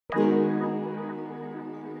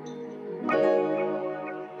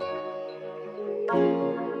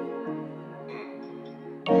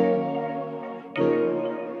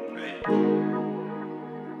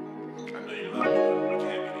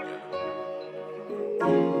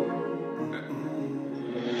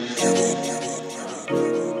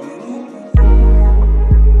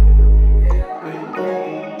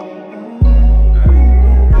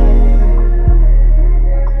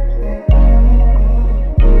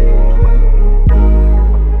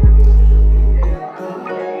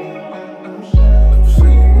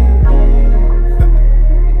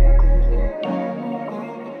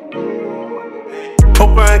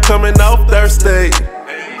state.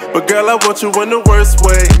 But girl, I want you in the worst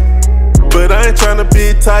way. But I ain't tryna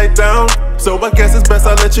be tied down, so I guess it's best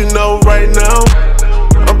I let you know right now.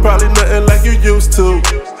 I'm probably nothing like you used to.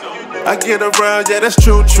 I get around, yeah, that's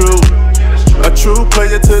true. A true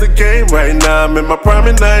player to the game right now. I'm in my prime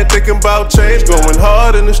and I ain't thinking about change. Going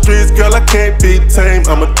hard in the streets, girl, I can't be tamed.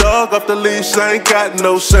 I'm a dog off the leash, I ain't got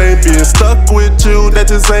no shame. Being stuck with you, that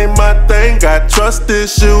just ain't my thing. Got trust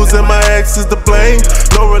issues and my ex is to blame.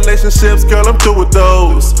 No relationships, girl, I'm through with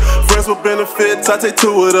those. Friends with benefits, I take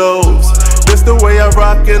 2 of those. This the way I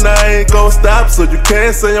rock and I ain't gon' stop. So you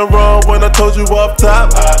can't say I'm wrong when I told you off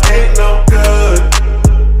top. I ain't no good.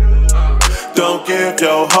 Don't give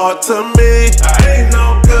your heart to me. I ain't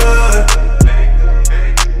no good.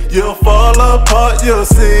 You'll fall apart, you'll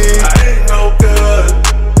see. I ain't no good.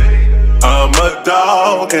 I'm a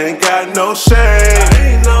dog, ain't got no shame. I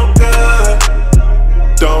ain't no good.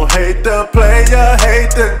 Don't hate the player,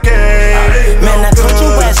 hate the game. Man, I told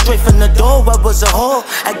you ass straight from the door, I was a whore.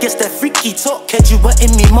 I guess that freaky talk had you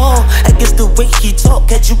wanting me more. I guess the way he talk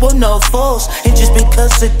had you on all fours. And just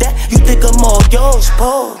because of that, you think I'm all yours,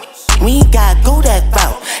 Paul. We ain't gotta go that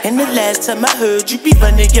route. And the last time I heard you be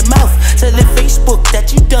running your mouth, telling Facebook that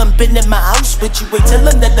you done been in my house. But you wait till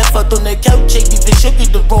another fuck on the couch, ain't even show you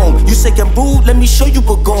the room. You say I'm rude, let me show you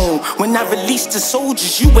a goon. When I release the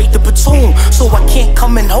soldiers, you wait the platoon. So I can't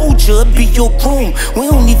come and hold you, be your groom. We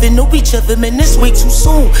don't even know each other, man, this way too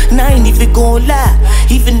soon. And I ain't even gonna lie,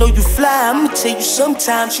 even though you fly, I'ma tell you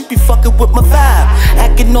sometimes you be fucking with my vibe.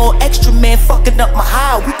 Acting all extra, man, fucking up my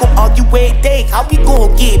high. We gon' argue every day, how we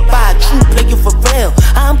gon' get by? True player for real,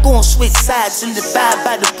 I'm gon' switch sides and abide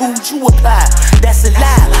by the rules you apply. That's a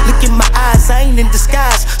lie, look in my eyes, I ain't in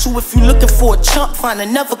disguise. So if you looking for a chump, find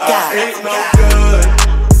another guy. I ain't no good.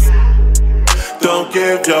 Don't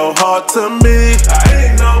give your heart to me. I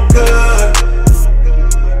ain't no good.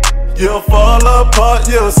 You'll fall apart,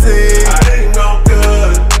 you'll see. I ain't no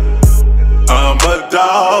good. I'm a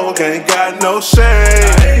dog, ain't got no shame.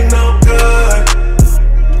 I ain't no good.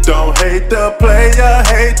 Don't hate the player,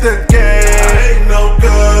 hate the game. I ain't no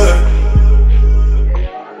good.